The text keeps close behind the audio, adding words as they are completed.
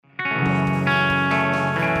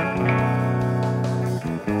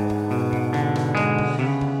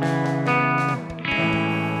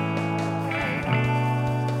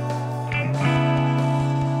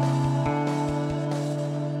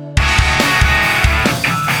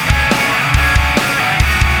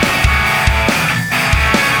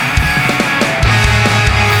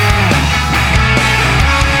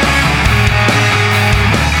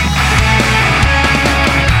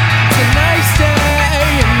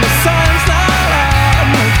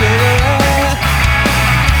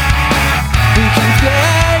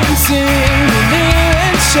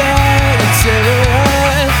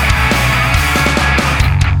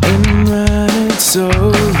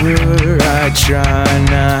try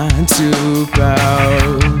not to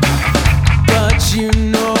pout, but you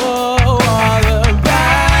know all about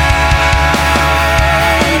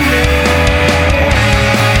me.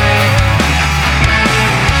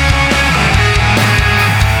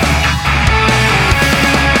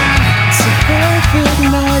 It's a perfect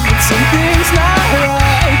night, but something's not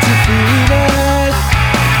right. Defeated,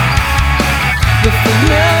 the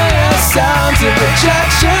familiar sounds of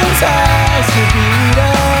rejection's eyes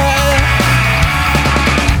repeated.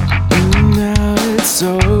 And now it's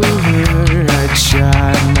over, I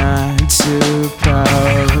try not to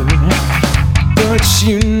pout, but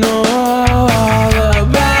you know all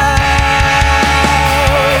about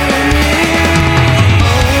me.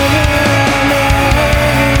 Over and over,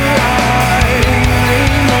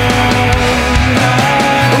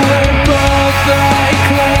 we're both like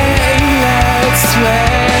clay that's sway.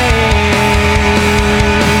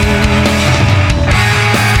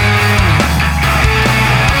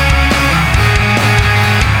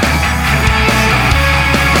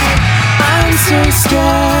 I'm so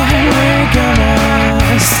scared we're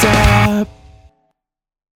gonna stop,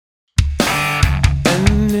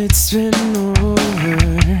 and it's been over.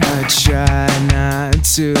 I try not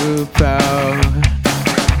to pout,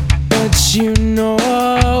 but you know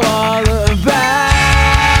all about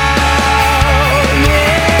me.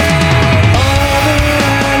 Over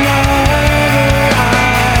and over, I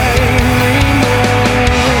remold.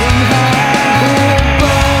 We're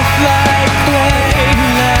both like clay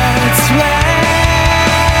that's way.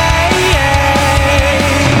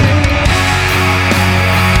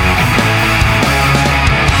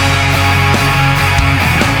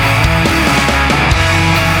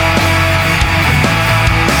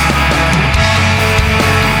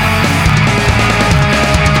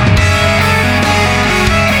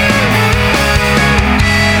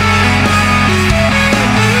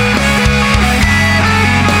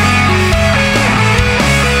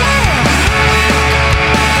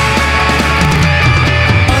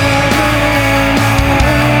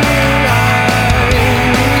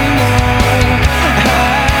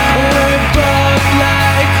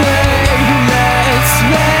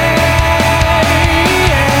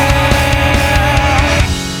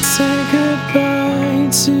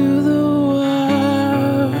 To the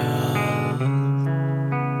world,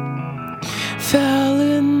 fell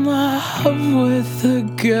in love with a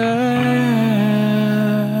girl.